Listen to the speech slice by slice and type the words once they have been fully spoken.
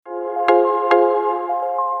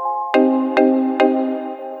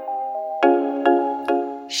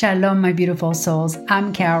Shalom, my beautiful souls.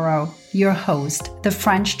 I'm Caro, your host, the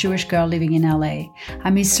French Jewish girl living in LA.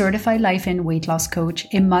 I'm a certified life and weight loss coach,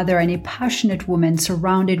 a mother, and a passionate woman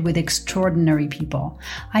surrounded with extraordinary people.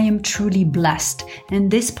 I am truly blessed, and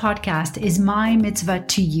this podcast is my mitzvah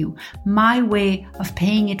to you, my way of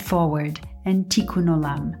paying it forward, and tikkun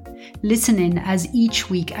olam. Listen in as each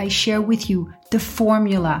week I share with you the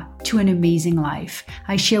formula to an amazing life.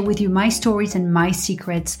 I share with you my stories and my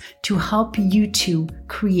secrets to help you to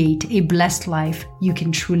create a blessed life you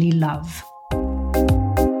can truly love.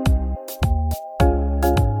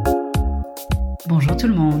 Bonjour tout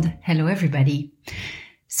le monde. Hello everybody.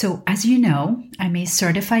 So as you know, I'm a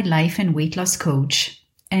certified life and weight loss coach,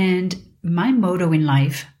 and my motto in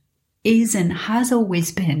life is and has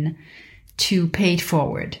always been to pay it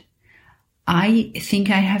forward. I think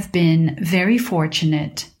I have been very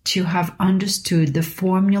fortunate to have understood the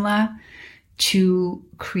formula to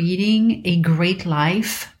creating a great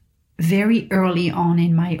life very early on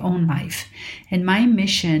in my own life. And my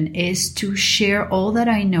mission is to share all that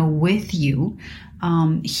I know with you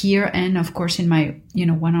here and of course in my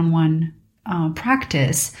one-on-one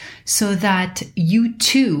practice, so that you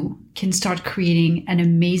too can start creating an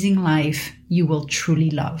amazing life you will truly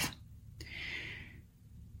love.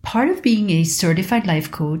 Part of being a certified life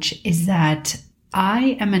coach is that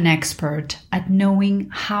I am an expert at knowing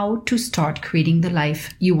how to start creating the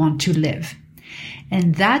life you want to live.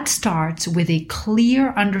 And that starts with a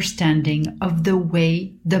clear understanding of the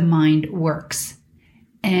way the mind works,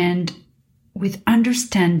 and with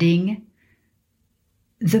understanding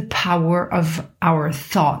the power of our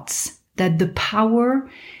thoughts, that the power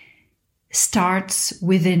starts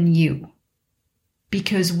within you.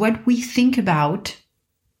 Because what we think about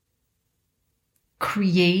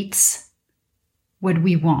creates what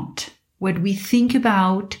we want. What we think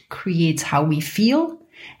about creates how we feel,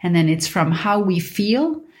 and then it's from how we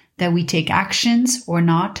feel that we take actions or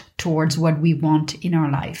not towards what we want in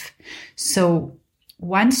our life. So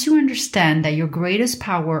once you understand that your greatest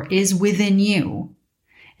power is within you,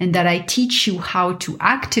 and that I teach you how to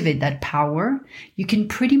activate that power, you can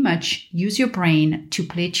pretty much use your brain to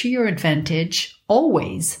play to your advantage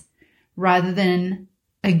always, rather than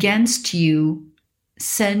against you,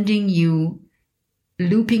 sending you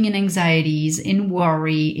looping in anxieties, in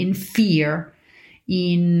worry, in fear,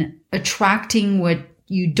 in attracting what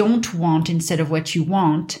you don't want instead of what you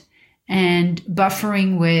want, and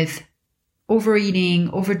buffering with overeating,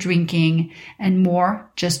 overdrinking, and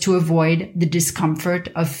more just to avoid the discomfort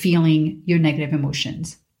of feeling your negative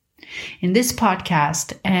emotions. In this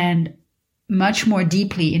podcast, and much more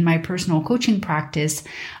deeply in my personal coaching practice,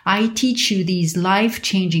 I teach you these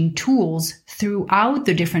life-changing tools throughout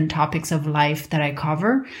the different topics of life that I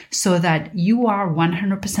cover, so that you are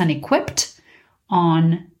 100% equipped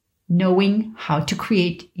on knowing how to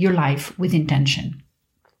create your life with intention.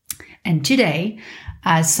 And today,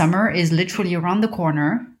 as summer is literally around the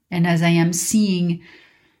corner, and as I am seeing,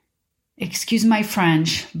 excuse my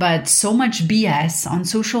French, but so much BS on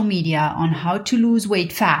social media on how to lose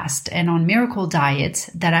weight fast and on miracle diets,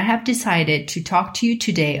 that I have decided to talk to you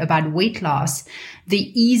today about weight loss,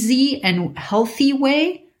 the easy and healthy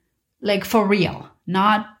way, like for real,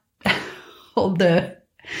 not all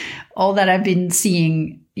that I've been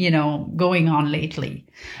seeing, going on lately.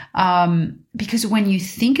 Because when you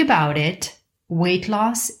think about it, weight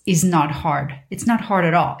loss is not hard. It's not hard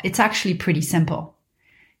at all. It's actually pretty simple.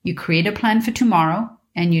 You create a plan for tomorrow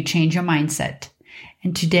and you change your mindset.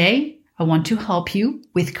 And today, I want to help you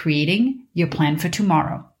with creating your plan for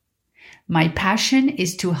tomorrow. My passion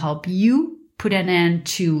is to help you put an end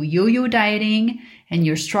to yo-yo dieting and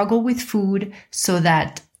your struggle with food, so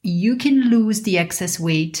that you can lose the excess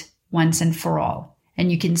weight once and for all.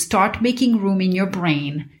 And you can start making room in your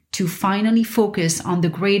brain to finally focus on the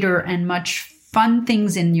greater and much fun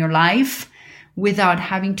things in your life, without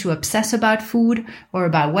having to obsess about food or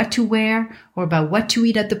about what to wear or about what to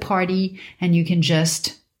eat at the party, and you can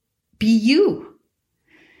just be you.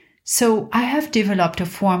 So I have developed a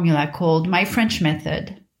formula called my French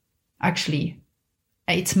method. Actually,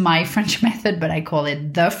 it's my French method, but I call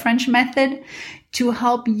it the French method, to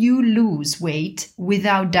help you lose weight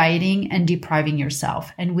without dieting and depriving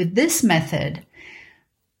yourself. And with this method,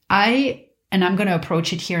 I'm going to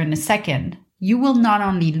approach it here in a second, you will not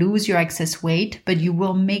only lose your excess weight, but you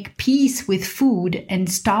will make peace with food and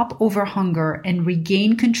stop overhunger and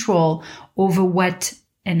regain control over what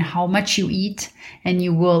and how much you eat. And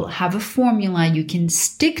you will have a formula you can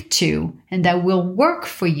stick to and that will work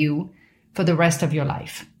for you for the rest of your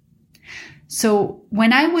life. So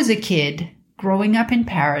when I was a kid growing up in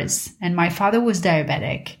Paris and my father was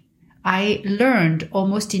diabetic, I learned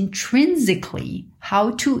almost intrinsically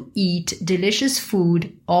how to eat delicious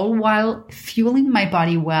food all while fueling my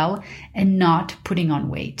body well and not putting on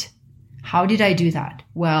weight. How did I do that?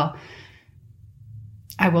 Well,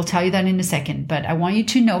 I will tell you that in a second, but I want you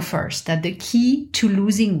to know first that the key to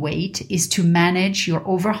losing weight is to manage your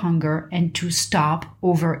overhunger and to stop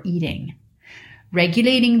overeating.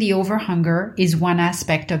 Regulating the overhunger is one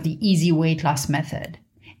aspect of the easy weight loss method.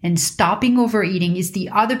 And stopping overeating is the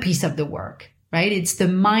other piece of the work, right? It's the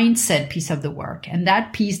mindset piece of the work. And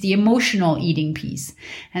that piece, the emotional eating piece.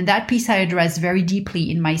 And that piece I address very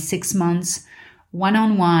deeply in my 6 months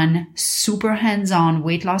one-on-one, super hands-on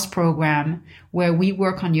weight loss program, where we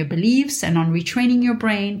work on your beliefs and on retraining your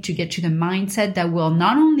brain to get to the mindset that will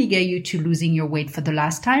not only get you to losing your weight for the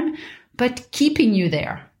last time, but keeping you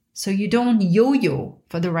there. So you don't yo-yo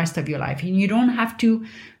for the rest of your life and you don't have to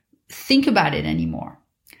think about it anymore.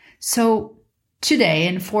 So today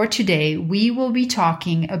and for today, we will be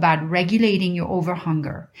talking about regulating your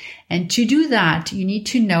overhunger. And to do that, you need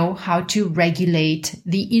to know how to regulate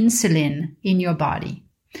the insulin in your body.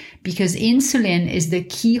 Because insulin is the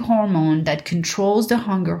key hormone that controls the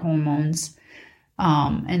hunger hormones.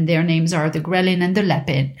 And their names are the ghrelin and the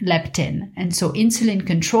leptin. And so insulin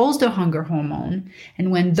controls the hunger hormone.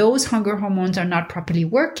 And when those hunger hormones are not properly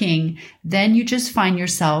working, then you just find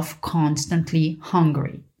yourself constantly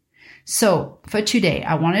hungry. So for today,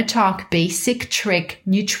 I want to talk basic trick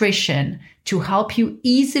nutrition to help you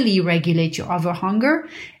easily regulate your overhunger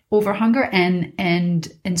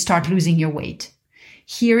and start losing your weight.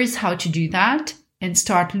 Here is how to do that and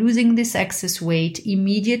start losing this excess weight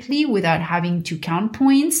immediately without having to count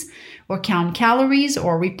points or count calories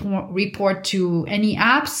or report to any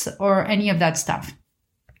apps or any of that stuff.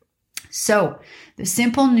 So the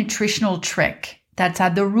simple nutritional trick that's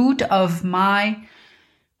at the root of my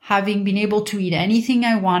having been able to eat anything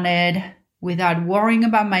I wanted without worrying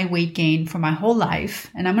about my weight gain for my whole life.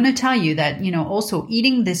 And I'm going to tell you that, also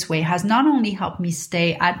eating this way has not only helped me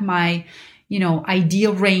stay at my,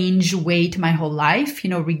 ideal range weight my whole life,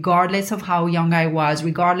 regardless of how young I was,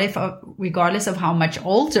 regardless of how much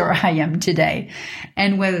older I am today,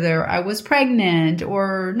 and whether I was pregnant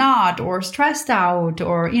or not, or stressed out,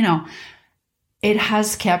 or, it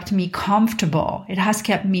has kept me comfortable. It has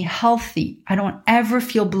kept me healthy. I don't ever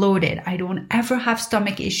feel bloated. I don't ever have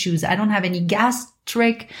stomach issues. I don't have any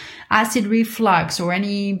gastric acid reflux or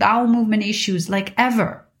any bowel movement issues like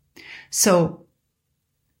ever. So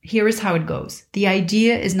here is how it goes. The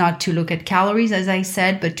idea is not to look at calories, as I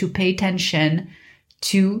said, but to pay attention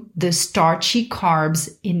to the starchy carbs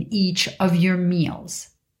in each of your meals.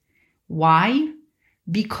 Why?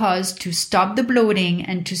 Because to stop the bloating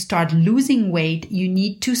and to start losing weight, you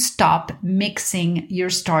need to stop mixing your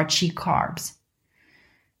starchy carbs.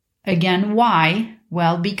 Again, why?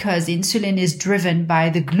 Well, because insulin is driven by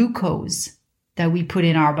the glucose that we put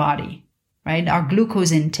in our body, right? Our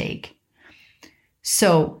glucose intake.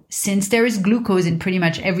 So since there is glucose in pretty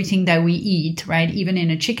much everything that we eat, right? Even in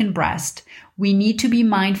a chicken breast, we need to be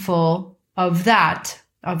mindful of that,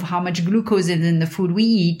 of how much glucose is in the food we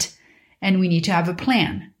eat. And we need to have a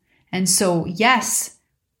plan. And so, yes,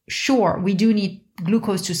 sure, we do need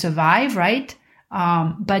glucose to survive, right?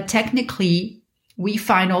 But technically, we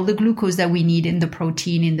find all the glucose that we need in the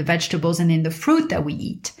protein, in the vegetables, and in the fruit that we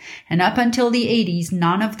eat. And up until the 80s,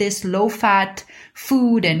 none of this low-fat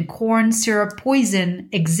food and corn syrup poison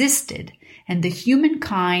existed. And the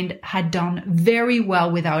humankind had done very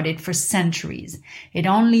well without it for centuries. It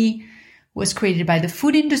only was created by the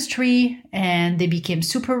food industry and they became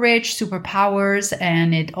super rich, superpowers.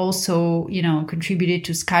 And it also, contributed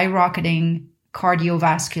to skyrocketing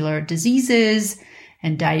cardiovascular diseases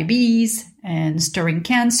and diabetes and stirring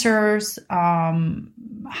cancers,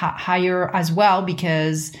 higher as well,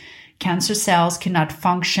 because cancer cells cannot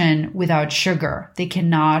function without sugar. They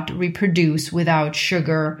cannot reproduce without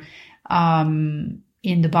sugar, in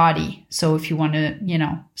the body. So if you want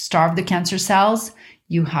to, starve the cancer cells,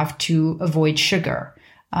 you have to avoid sugar,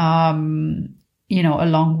 along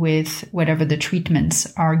with whatever the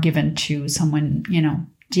treatments are given to someone,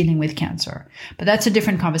 dealing with cancer. But that's a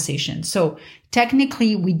different conversation. So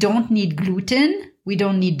technically, we don't need gluten. We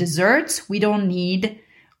don't need desserts. We don't need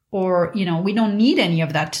any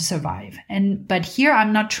of that to survive. But here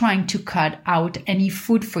I'm not trying to cut out any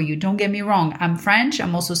food for you. Don't get me wrong. I'm French.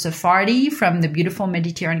 I'm also Sephardi from the beautiful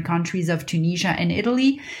Mediterranean countries of Tunisia and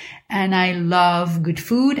Italy. And I love good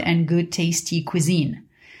food and good tasty cuisine.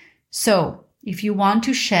 So if you want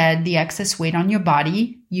to shed the excess weight on your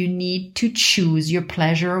body, you need to choose your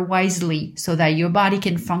pleasure wisely so that your body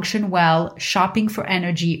can function well, shopping for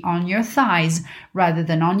energy on your thighs rather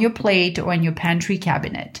than on your plate or in your pantry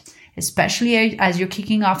cabinet. especially as you're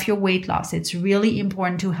kicking off your weight loss. It's really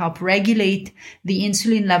important to help regulate the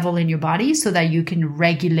insulin level in your body so that you can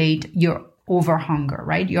regulate your overhunger,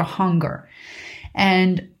 right? Your hunger.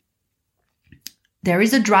 And there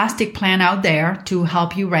is a drastic plan out there to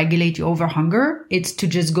help you regulate your overhunger. It's to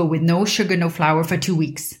just go with no sugar, no flour for 2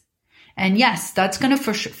 weeks. And yes, that's going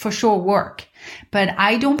to for sure work. But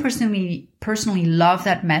I don't personally love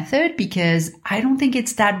that method because I don't think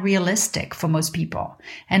it's that realistic for most people.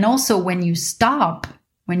 And also when you stop,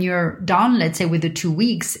 when you're done, let's say with the 2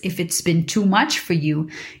 weeks, if it's been too much for you,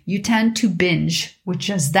 you tend to binge with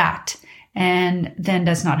just that. And then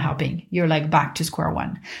that's not helping. You're like back to square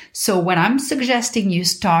one. So what I'm suggesting you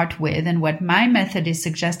start with, and what my method is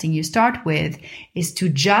suggesting you start with, is to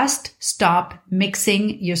just stop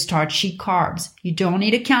mixing your starchy carbs. You don't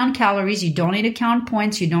need to count calories. You don't need to count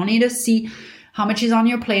points. You don't need to see how much is on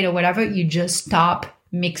your plate or whatever. You just stop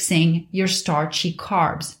mixing your starchy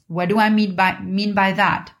carbs. What do I mean by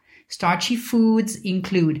that? Starchy foods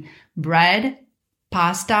include bread,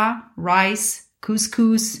 pasta, rice,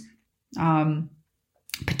 couscous,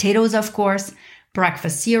 potatoes, of course,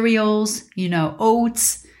 breakfast cereals,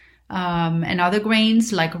 oats, and other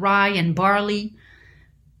grains like rye and barley.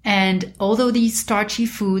 And although these starchy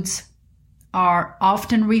foods are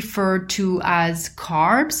often referred to as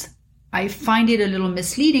carbs, I find it a little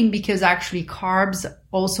misleading because actually carbs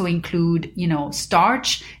also include,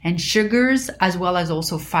 starch and sugars as well as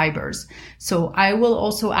also fibers. So I will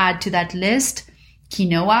also add to that list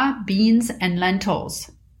quinoa, beans, and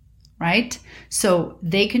lentils. Right? So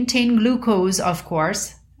they contain glucose, of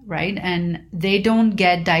course, right? And they don't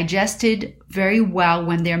get digested very well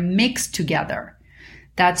when they're mixed together.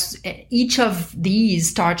 That's each of these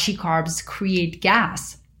starchy carbs create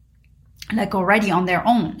gas, like already on their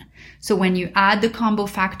own. So when you add the combo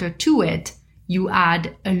factor to it, you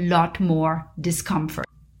add a lot more discomfort.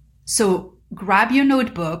 So grab your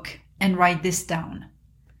notebook and write this down.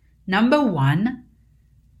 Number 1,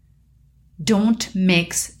 don't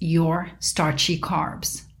mix your starchy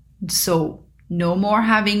carbs. So no more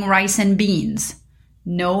having rice and beans.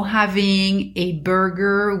 No having a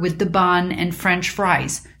burger with the bun and French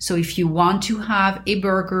fries. So if you want to have a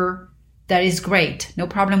burger, that is great. No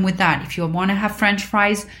problem with that. If you want to have French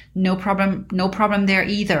fries, no problem there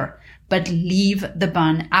either. But leave the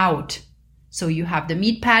bun out. So you have the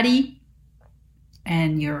meat patty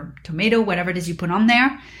and your tomato, whatever it is you put on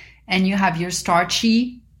there. And you have your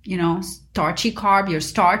starchy carb, your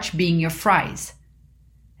starch being your fries.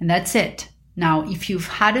 And that's it. Now, if you've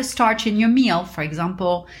had a starch in your meal, for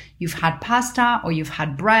example, you've had pasta or you've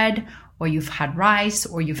had bread or you've had rice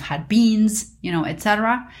or you've had beans,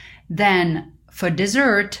 etc., then for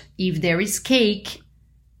dessert, if there is cake,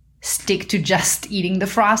 stick to just eating the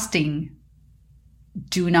frosting.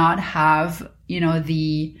 Do not have,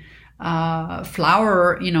 the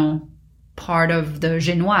flour, part of the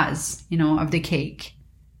genoise, of the cake.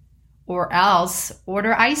 Or else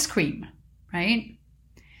order ice cream, right?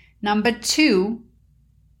 Number 2,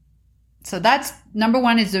 so that's number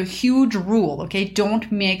 1 is a huge rule, okay?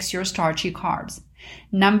 Don't mix your starchy carbs.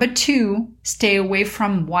 Number 2, stay away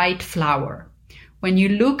from white flour. When you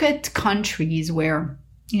look at countries where,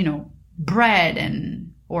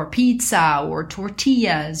 bread or pizza or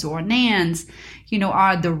tortillas or naans,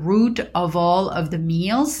 are the root of all of the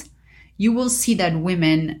meals, you will see that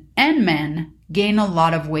women and men gain a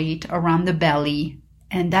lot of weight around the belly.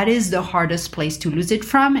 And that is the hardest place to lose it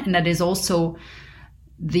from. And that is also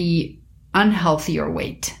the unhealthier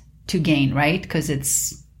weight to gain, right? Because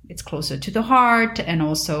it's closer to the heart. And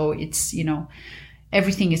also it's,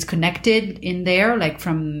 everything is connected in there, like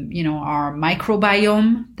from, our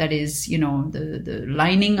microbiome, that is, the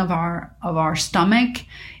lining of our stomach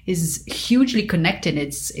is hugely connected.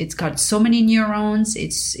 It's got so many neurons.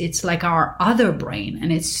 It's like our other brain,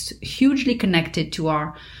 and it's hugely connected to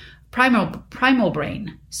our primal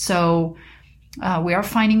brain. So we are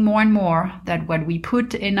finding more and more that what we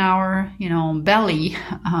put in our, belly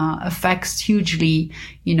affects hugely,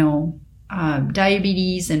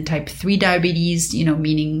 diabetes and type 3 diabetes,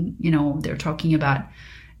 meaning, they're talking about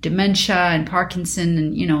dementia and Parkinson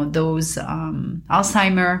and, those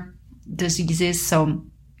Alzheimer diseases. So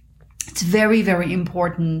it's very, very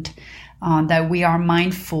important that we are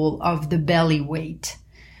mindful of the belly weight.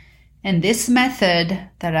 And this method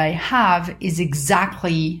that I have is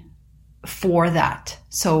exactly for that.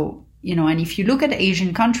 So, and if you look at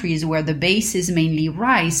Asian countries where the base is mainly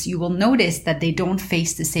rice, you will notice that they don't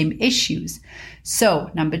face the same issues. So,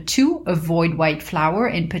 number 2, avoid white flour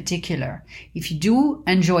in particular. If you do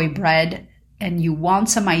enjoy bread and you want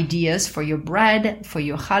some ideas for your bread, for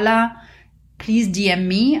your challah, please DM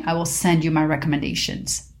me. I will send you my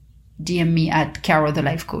recommendations. DM me at Caro the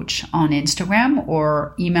Life Coach on Instagram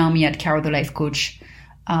or email me at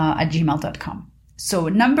carothelifecoach@gmail.com. So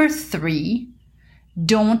number 3,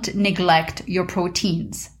 don't neglect your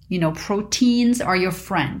proteins. Proteins are your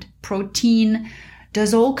friend. Protein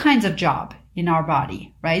does all kinds of job in our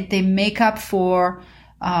body, right? They make up for,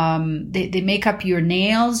 they make up your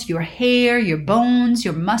nails, your hair, your bones,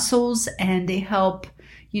 your muscles, and they help,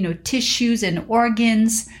 tissues and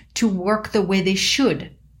organs to work the way they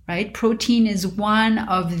should, right? Protein is one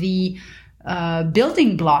of the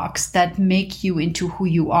building blocks that make you into who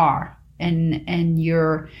you are, and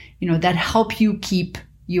your, that help you keep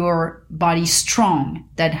your body strong,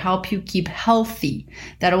 that help you keep healthy,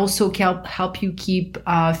 that also help you keep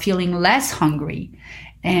feeling less hungry,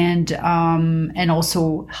 and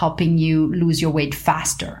also helping you lose your weight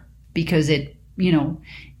faster because it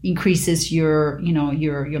increases your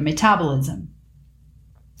metabolism.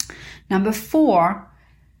 Number 4,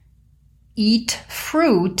 eat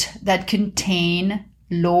fruit that contain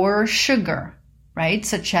lower sugar, right?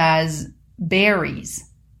 Such as berries,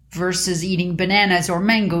 versus eating bananas or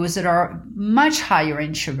mangoes that are much higher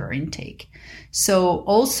in sugar intake. So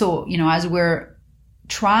also, as we're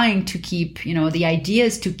trying to keep, the idea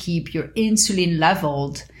is to keep your insulin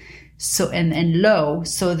leveled and low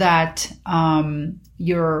so that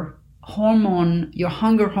your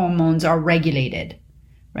hunger hormones are regulated,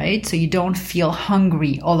 right? So you don't feel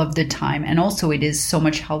hungry all of the time. And also it is so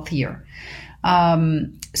much healthier.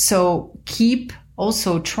 So keep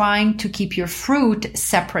also trying to keep your fruit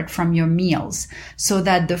separate from your meals so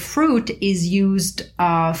that the fruit is used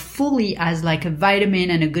fully as like a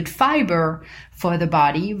vitamin and a good fiber for the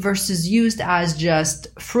body versus used as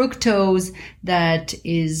just fructose that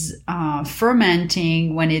is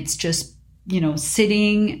fermenting when it's just,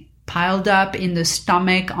 sitting piled up in the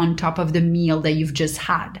stomach on top of the meal that you've just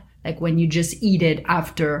had. Like when you just eat it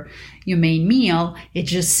after your main meal,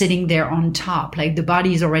 it's just sitting there on top. Like the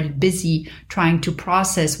body is already busy trying to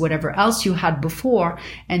process whatever else you had before.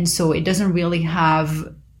 And so it doesn't really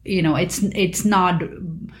have, it's not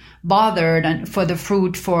bothered for the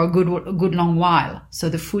fruit for a good long while. So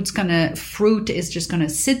the fruit is just going to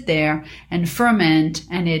sit there and ferment,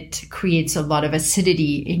 and it creates a lot of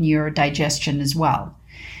acidity in your digestion as well.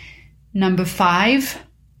 Number 5,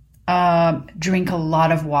 drink a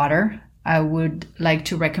lot of water. I would like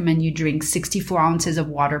to recommend you drink 64 ounces of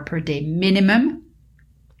water per day minimum.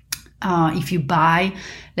 If you buy,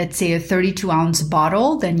 let's say, a 32-ounce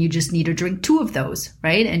bottle, then you just need to drink 2 of those,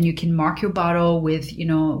 right? And you can mark your bottle with,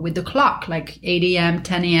 with the clock, like 8 a.m.,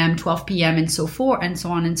 10 a.m., 12 p.m., and so forth, and so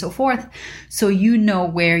on and so forth. So you know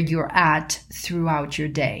where you're at throughout your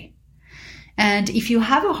day. And if you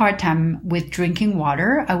have a hard time with drinking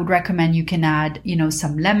water, I would recommend you can add,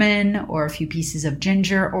 some lemon or a few pieces of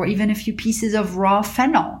ginger or even a few pieces of raw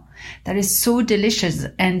fennel. That is so delicious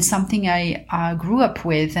and something I grew up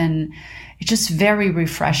with, and it's just very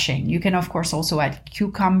refreshing. You can, of course, also add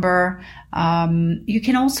cucumber. You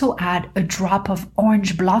can also add a drop of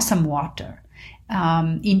orange blossom water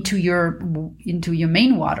into your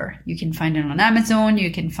main water. You can find it on Amazon.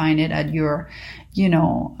 You can find it at your,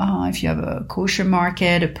 if you have a kosher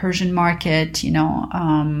market, a Persian market,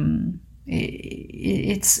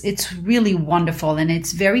 it's really wonderful, and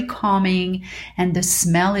it's very calming, and the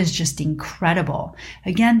smell is just incredible.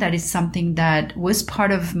 Again, that is something that was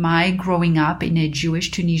part of my growing up in a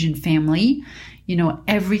Jewish Tunisian family.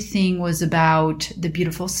 Everything was about the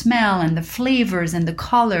beautiful smell and the flavors and the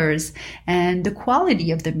colors and the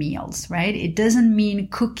quality of the meals, right? It doesn't mean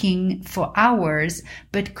cooking for hours,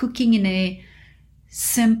 but cooking in a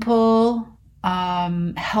simple,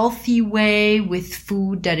 healthy way with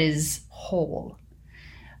food that is whole.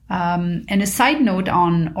 And a side note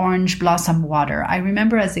on orange blossom water. I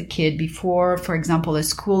remember as a kid, before, for example, a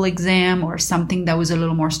school exam or something that was a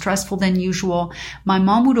little more stressful than usual, my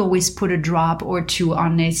mom would always put a drop or 2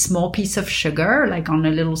 on a small piece of sugar, like on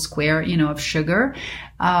a little square, of sugar.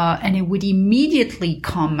 And it would immediately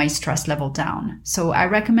calm my stress level down. So I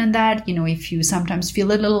recommend that, if you sometimes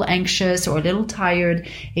feel a little anxious or a little tired,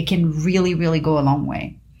 it can really, really go a long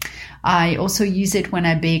way. I also use it when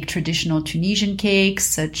I bake traditional Tunisian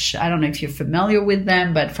cakes, I don't know if you're familiar with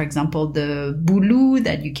them, but for example, the boulou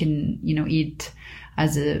that you can, eat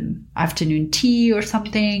as an afternoon tea or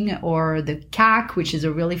something, or the kak, which is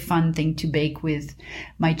a really fun thing to bake with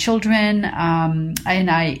my children. And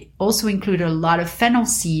I also include a lot of fennel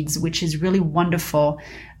seeds, which is really wonderful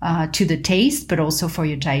to the taste, but also for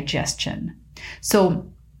your digestion. So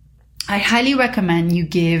I highly recommend you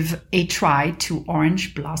give a try to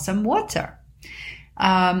orange blossom water.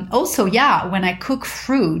 Also, when I cook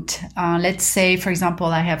fruit, let's say, for example,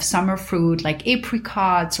 I have summer fruit like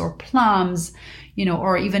apricots or plums,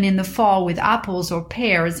 or even in the fall with apples or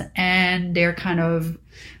pears, and they're kind of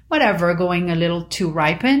going a little too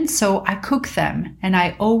ripened. So I cook them, and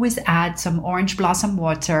I always add some orange blossom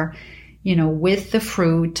water, with the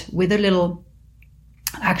fruit, with a little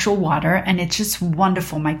actual water, and it's just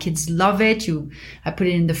wonderful. My kids love it. I put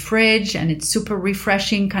it in the fridge, and it's super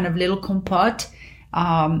refreshing, kind of little compote.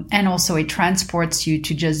 And also it transports you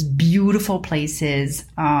to just beautiful places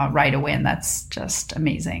right away, and that's just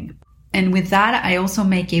amazing. And with that, I also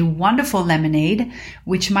make a wonderful lemonade,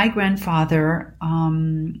 which my grandfather,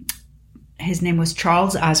 his name was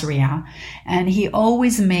Charles Azria, and he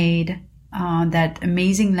always made that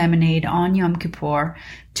amazing lemonade on Yom Kippur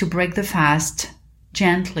to break the fast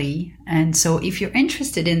gently. And so if you're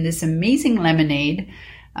interested in this amazing lemonade,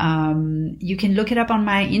 you can look it up on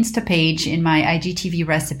my Insta page in my IGTV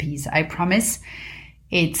recipes. I promise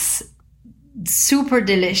it's super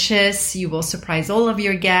delicious. You will surprise all of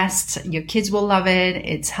your guests. Your kids will love it.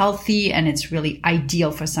 It's healthy, and it's really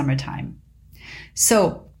ideal for summertime.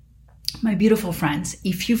 So, my beautiful friends,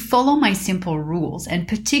 if you follow my simple rules, and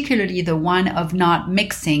particularly the one of not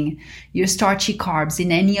mixing your starchy carbs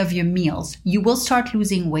in any of your meals, you will start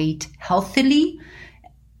losing weight healthily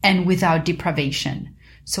and without deprivation.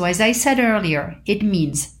 So as I said earlier, it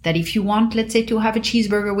means that if you want, let's say, to have a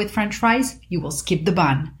cheeseburger with French fries, you will skip the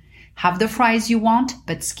bun. Have the fries you want,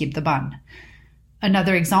 but skip the bun.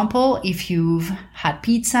 Another example, if you've had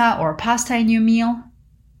pizza or pasta in your meal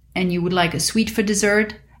and you would like a sweet for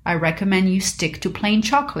dessert, I recommend you stick to plain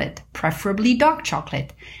chocolate, preferably dark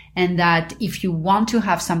chocolate. And that if you want to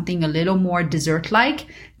have something a little more dessert-like,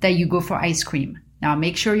 that you go for ice cream. Now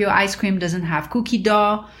make sure your ice cream doesn't have cookie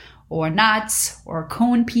dough or nuts or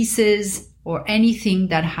cone pieces or anything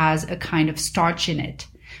that has a kind of starch in it.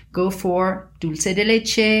 Go for dulce de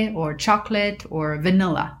leche or chocolate or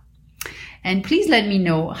vanilla. And please let me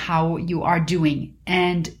know how you are doing.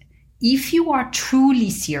 And if you are truly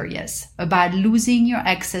serious about losing your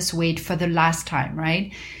excess weight for the last time,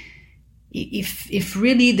 right? If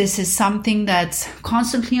really this is something that's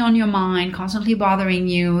constantly on your mind, constantly bothering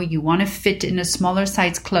you, you want to fit in a smaller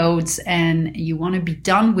size clothes and you want to be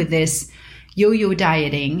done with this yo-yo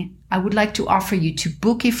dieting, I would like to offer you to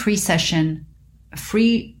book a free session, a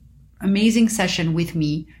free amazing session with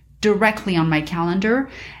me directly on my calendar,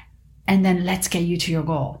 and then let's get you to your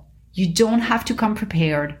goal. You don't have to come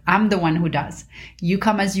prepared. I'm the one who does. You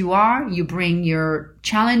come as you are, you bring your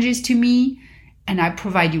challenges to me, and I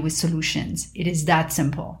provide you with solutions. It is that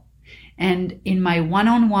simple. And in my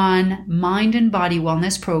one-on-one mind and body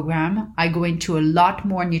wellness program, I go into a lot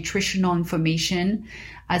more nutritional information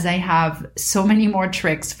as I have so many more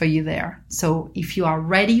tricks for you there. So if you are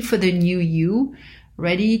ready for the new you,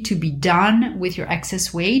 ready to be done with your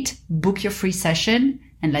excess weight, book your free session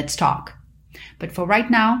and let's talk. But for right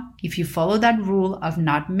now, if you follow that rule of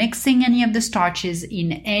not mixing any of the starches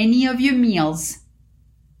in any of your meals,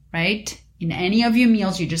 right? In any of your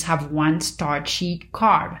meals, you just have one starchy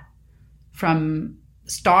carb. From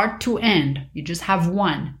start to end, you just have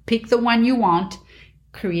one. Pick the one you want,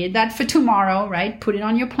 create that for tomorrow, right? Put it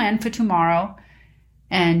on your plan for tomorrow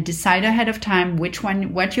and decide ahead of time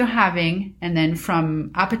what you're having. And then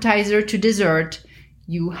from appetizer to dessert,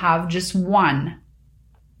 you have just one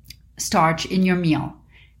starch in your meal.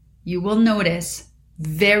 You will notice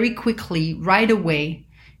very quickly, right away,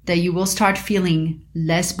 that you will start feeling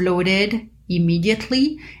less bloated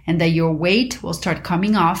immediately and that your weight will start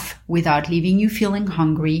coming off without leaving you feeling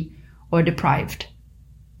hungry or deprived.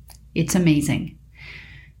 It's amazing.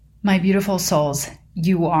 My beautiful souls,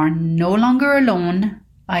 you are no longer alone.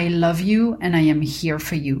 I love you and I am here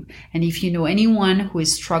for you. And if you know anyone who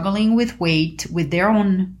is struggling with weight, with their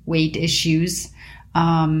own weight issues,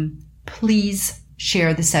 please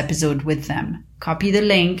share this episode with them. Copy the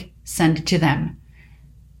link, send it to them.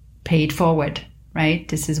 Pay it forward, right?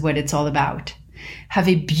 This is what it's all about. Have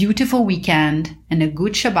a beautiful weekend and a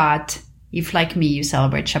good Shabbat if, like me, you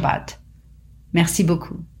celebrate Shabbat. Merci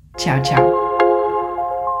beaucoup. Ciao, ciao.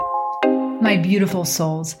 My beautiful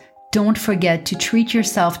souls, don't forget to treat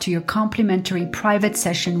yourself to your complimentary private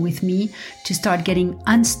session with me to start getting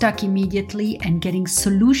unstuck immediately and getting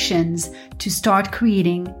solutions to start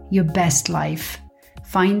creating your best life.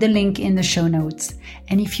 Find the link in the show notes.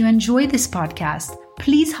 And if you enjoy this podcast,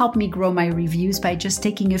 please help me grow my reviews by just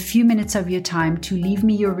taking a few minutes of your time to leave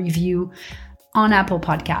me your review on Apple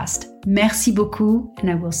Podcast. Merci beaucoup, and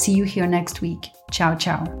I will see you here next week. Ciao,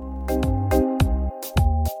 ciao.